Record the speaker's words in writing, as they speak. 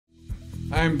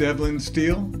I'm Devlyn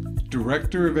Steele,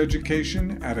 Director of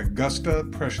Education at Augusta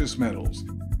Precious Metals.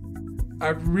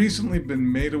 I've recently been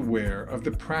made aware of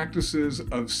the practices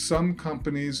of some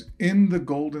companies in the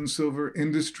gold and silver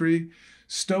industry,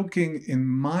 stoking, in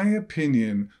my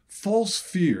opinion, false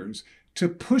fears to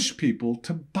push people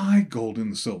to buy gold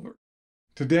and silver.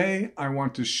 Today, I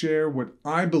want to share what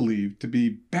I believe to be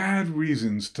bad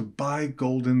reasons to buy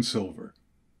gold and silver.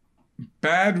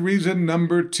 Bad reason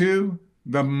number 2,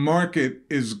 the market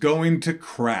is going to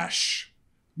crash.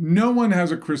 No one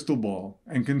has a crystal ball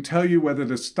and can tell you whether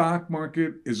the stock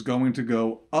market is going to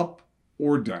go up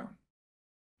or down.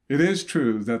 It is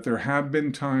true that there have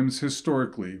been times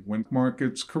historically when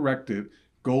markets corrected,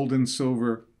 gold and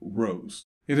silver rose.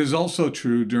 It is also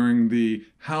true during the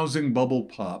housing bubble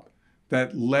pop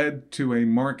that led to a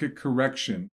market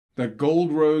correction that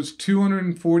gold rose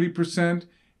 240%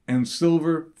 and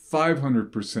silver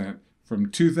 500% from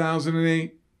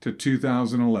 2008 to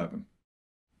 2011.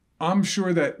 I'm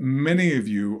sure that many of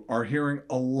you are hearing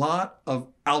a lot of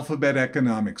alphabet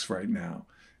economics right now.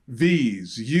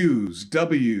 V's, U's,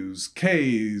 W's,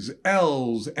 K's,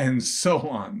 L's, and so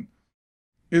on.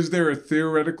 Is there a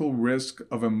theoretical risk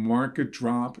of a market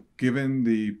drop given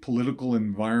the political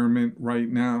environment right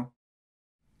now?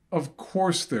 Of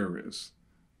course there is,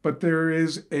 but there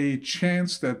is a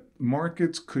chance that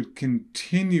markets could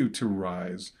continue to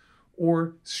rise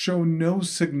or show no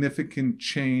significant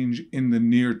change in the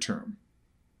near term.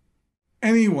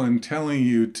 Anyone telling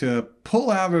you to pull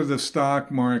out of the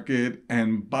stock market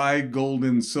and buy gold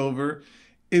and silver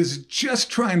is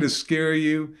just trying to scare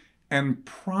you and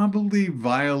probably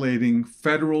violating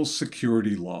federal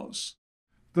security laws.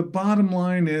 The bottom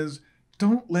line is,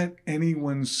 don't let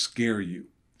anyone scare you.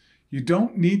 You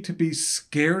don't need to be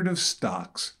scared of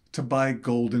stocks to buy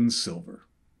gold and silver.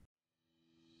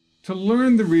 To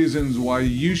learn the reasons why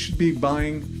you should be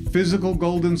buying physical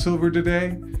gold and silver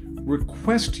today,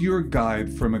 request your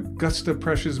guide from Augusta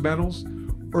Precious Metals,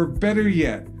 or better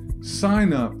yet,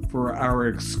 sign up for our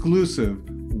exclusive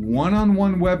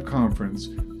one-on-one web conference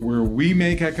where we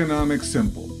make economics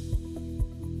simple.